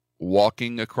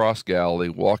walking across Galilee,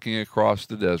 walking across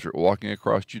the desert, walking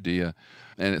across Judea.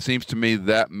 And it seems to me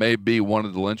that may be one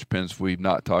of the linchpins we've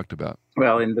not talked about.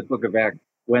 Well, in the book of Acts,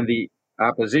 when the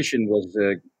opposition was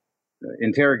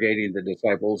interrogating the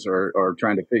disciples or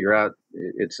trying to figure out,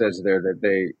 it says there that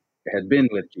they had been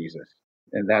with Jesus.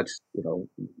 And that's,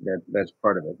 that's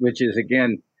part of it, which is,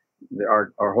 again,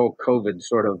 our whole COVID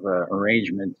sort of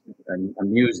arrangement. I'm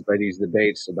amused by these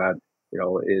debates about,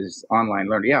 is online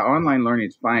learning. Yeah, online learning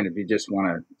is fine if you just want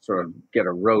to sort of get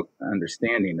a rote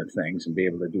understanding of things and be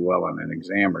able to do well on an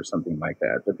exam or something like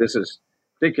that. But this is,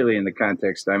 particularly in the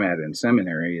context I'm at in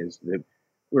seminary, is that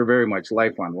we're very much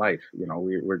life on life.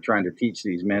 We're trying to teach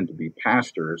these men to be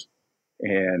pastors,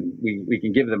 and we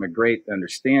can give them a great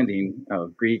understanding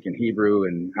of Greek and Hebrew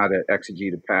and how to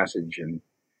exegete a passage and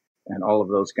all of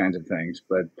those kinds of things.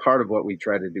 But part of what we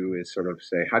try to do is sort of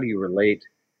say, how do you relate?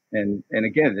 And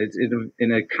again, it's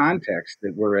in a context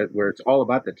that we're at where it's all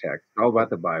about the text, all about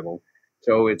the Bible.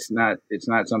 So it's not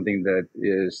something that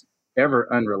is ever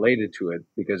unrelated to it,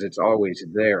 because it's always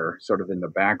there, sort of in the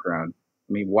background.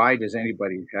 I mean, why does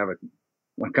anybody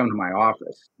want to come to my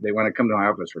office? They want to come to my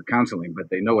office for counseling, but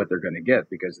they know what they're going to get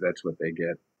because that's what they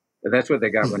get. That's what they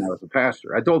got when I was a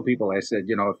pastor. I told people, I said,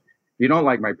 if you don't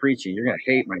like my preaching, you're going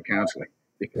to hate my counseling,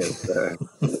 because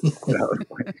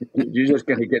you're just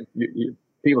going to get.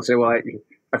 People say, well,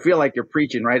 I feel like you're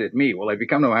preaching right at me. Well, if you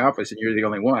come to my office and you're the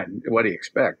only one, what do you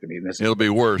expect? I mean, it'll be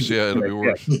worse. Yeah, it'll be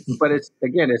worse. But it's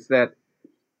that,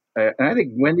 and I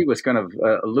think Wendy was kind of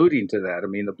alluding to that. I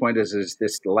mean, the point is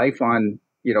this life on,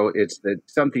 it's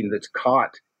something that's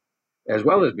caught as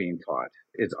well as being taught.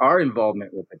 It's our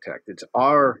involvement with the text. It's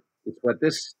what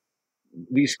these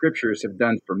scriptures have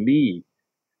done for me,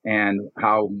 and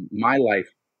how my life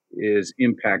is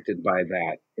impacted by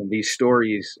that. And these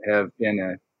stories have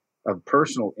been of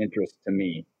personal interest to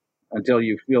me until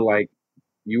you feel like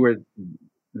you were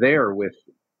there with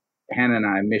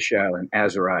Hananiah, Mishael, and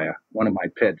Azariah, one of my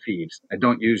pet peeves. I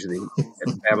don't use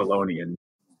the Babylonian.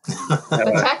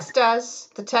 The text does.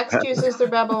 The text uses their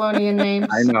Babylonian names.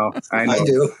 I know. I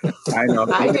do.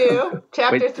 I do.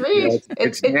 Chapter 3,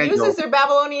 it uses their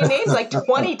Babylonian names like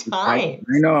 20 times.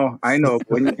 I know.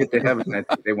 When you get to heaven, I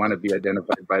think they want to be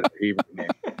identified by their Hebrew name.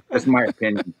 That's my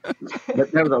opinion.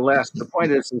 But nevertheless, the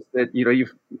point is that,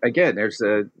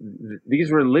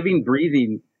 these were living,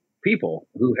 breathing people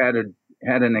who had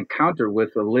an encounter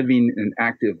with a living and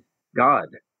active God.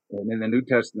 And in the New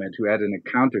Testament, who had an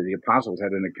encounter, the apostles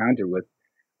had an encounter with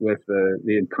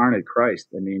the incarnate Christ.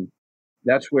 I mean,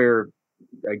 that's where,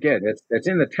 again, that's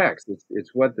in the text.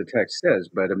 It's what the text says.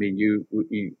 But I mean,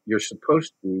 you're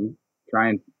supposed to try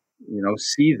and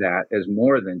see that as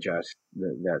more than just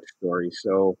that story.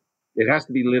 So it has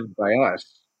to be lived by us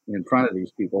in front of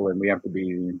these people, and we have to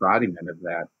be the embodiment of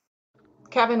that.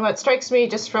 Kevin, what strikes me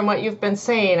just from what you've been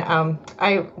saying,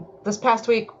 I this past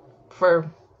week, for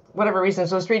whatever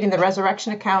reasons, was reading the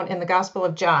resurrection account in the Gospel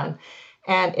of John.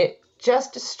 And it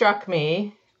just struck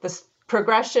me, this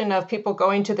progression of people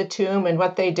going to the tomb and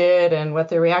what they did and what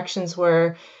their reactions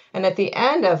were. And at the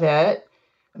end of it,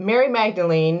 Mary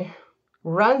Magdalene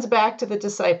runs back to the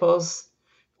disciples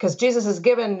because Jesus has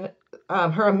given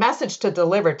her a message to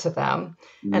deliver to them.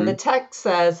 Mm-hmm. And the text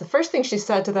says, the first thing she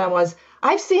said to them was,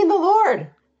 "I've seen the Lord."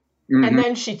 Mm-hmm. And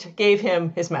then she gave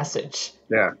him his message.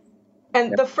 Yeah.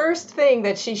 And the first thing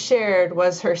that she shared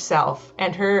was herself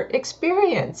and her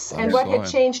experience and what had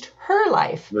changed her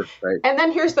life. Right. And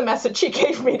then here's the message she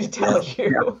gave me to tell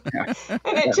you. Yeah.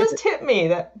 And it just hit me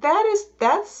that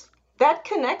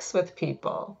connects with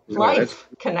people. Yeah, life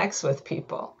connects with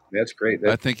people. That's great.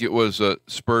 I think it was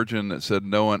Spurgeon that said,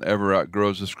 "No one ever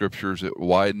outgrows the scriptures. It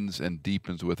widens and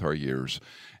deepens with our years."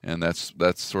 And that's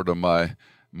sort of my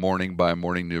morning by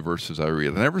morning new verses I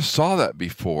read. I never saw that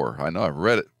before. I know I've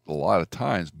read it a lot of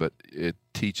times, but it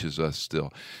teaches us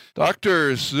still.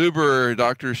 Dr. Zuber,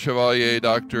 Dr. Chevalier,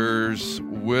 Dr.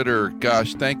 Widder,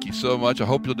 gosh, thank you so much. I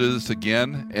hope you'll do this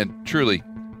again. And truly,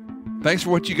 thanks for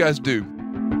what you guys do.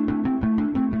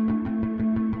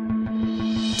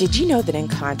 Did you know that In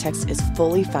Context is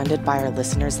fully funded by our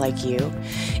listeners like you?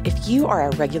 If you are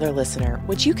a regular listener,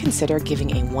 would you consider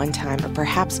giving a one-time or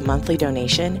perhaps monthly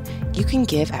donation? You can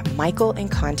give at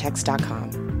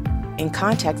michaelincontext.com. In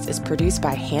Context is produced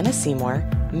by Hannah Seymour,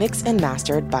 mixed and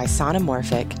mastered by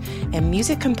Sonomorphic, and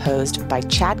music composed by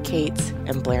Chad Cates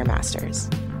and Blair Masters.